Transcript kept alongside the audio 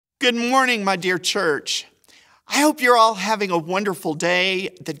Good morning, my dear church. I hope you're all having a wonderful day.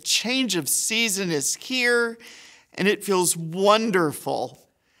 The change of season is here, and it feels wonderful.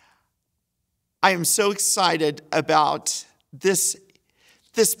 I am so excited about this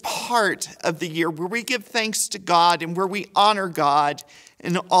part of the year where we give thanks to God and where we honor God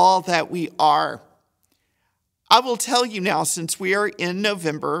in all that we are. I will tell you now, since we are in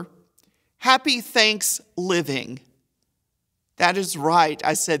November, happy Thanksgiving. That is right.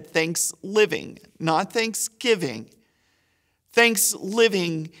 I said Thanksgiving, not Thanksgiving.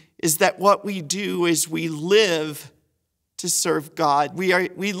 Thanksgiving is that what we do is we live to serve God.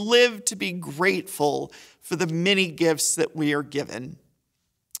 We live to be grateful for the many gifts that we are given.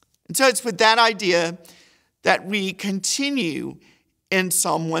 And so it's with that idea that we continue in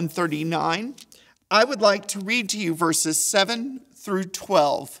Psalm 139. I would like to read to you verses 7 through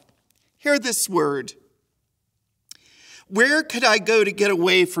 12. Hear this word. Where could I go to get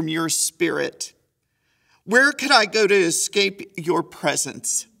away from your spirit? Where could I go to escape your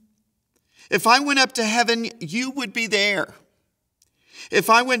presence? If I went up to heaven, you would be there. If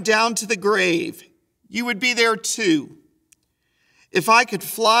I went down to the grave, you would be there too. If I could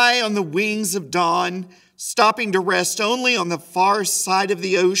fly on the wings of dawn, stopping to rest only on the far side of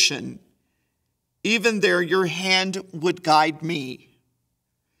the ocean, even there your hand would guide me.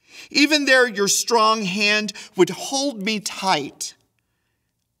 Even there, your strong hand would hold me tight.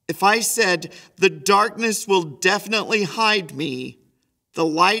 If I said, the darkness will definitely hide me, the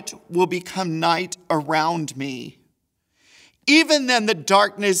light will become night around me. Even then, the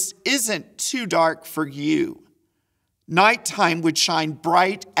darkness isn't too dark for you. Nighttime would shine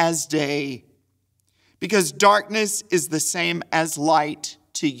bright as day, because darkness is the same as light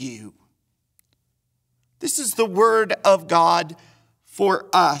to you. This is the word of God for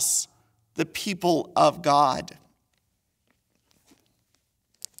us, the people of God.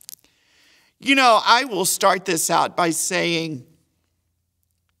 You know, I will start this out by saying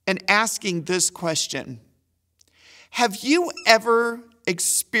and asking this question. Have you ever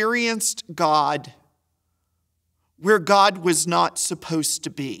experienced God where God was not supposed to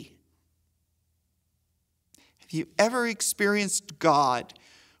be? Have you ever experienced God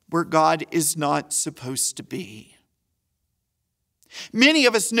where God is not supposed to be? Many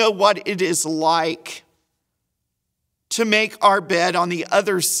of us know what it is like to make our bed on the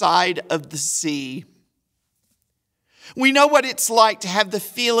other side of the sea. We know what it's like to have the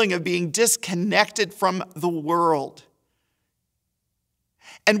feeling of being disconnected from the world.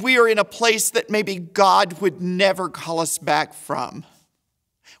 And we are in a place that maybe God would never call us back from.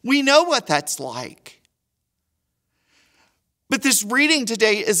 We know what that's like. But this reading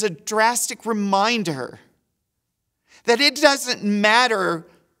today is a drastic reminder that it doesn't matter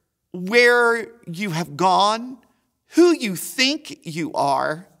where you have gone, who you think you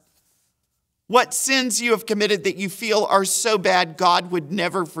are, what sins you have committed that you feel are so bad God would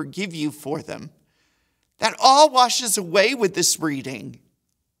never forgive you for them. That all washes away with this reading.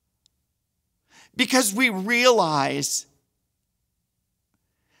 Because we realize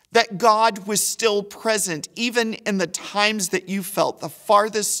that God was still present even in the times that you felt the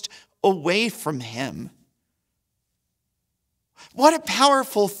farthest away from him. What a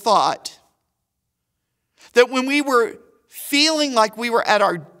powerful thought that when we were feeling like we were at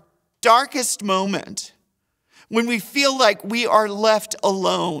our darkest moment, when we feel like we are left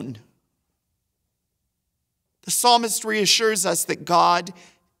alone, the psalmist reassures us that God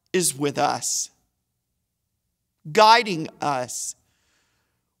is with us, guiding us.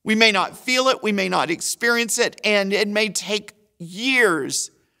 We may not feel it, we may not experience it, and it may take years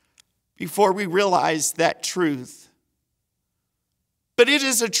before we realize that truth. But it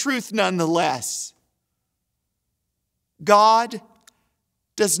is a truth nonetheless. God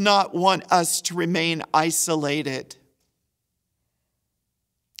does not want us to remain isolated.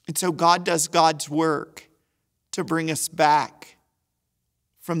 And so God does God's work to bring us back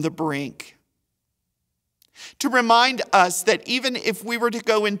from the brink. To remind us that even if we were to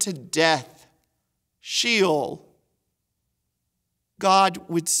go into death, Sheol, God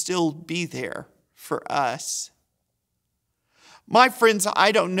would still be there for us. My friends,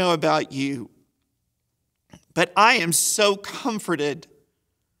 I don't know about you, but I am so comforted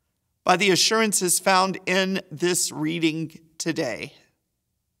by the assurances found in this reading today.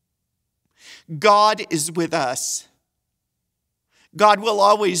 God is with us. God will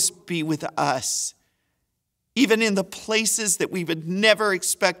always be with us, even in the places that we would never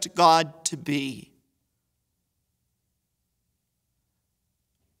expect God to be.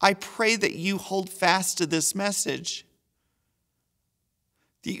 I pray that you hold fast to this message,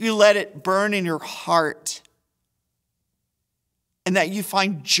 that you let it burn in your heart, and that you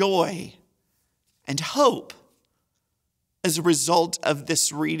find joy and hope as a result of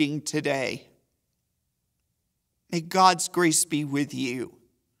this reading today. May God's grace be with you.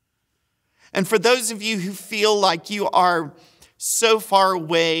 And for those of you who feel like you are so far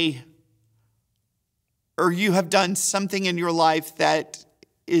away, or you have done something in your life that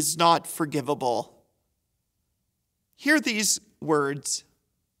is not forgivable, hear these words.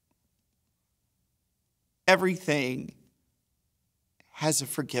 Everything has a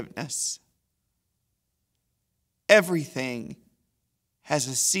forgiveness. Everything has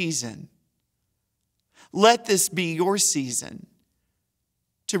a season. Let this be your season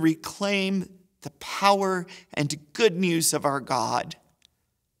to reclaim the power and good news of our God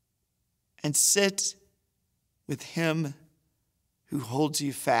and sit with him who holds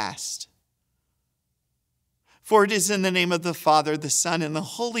you fast. For it is in the name of the Father, the Son, and the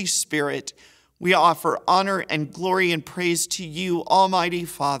Holy Spirit we offer honor and glory and praise to you, Almighty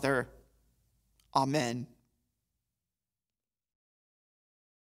Father. Amen.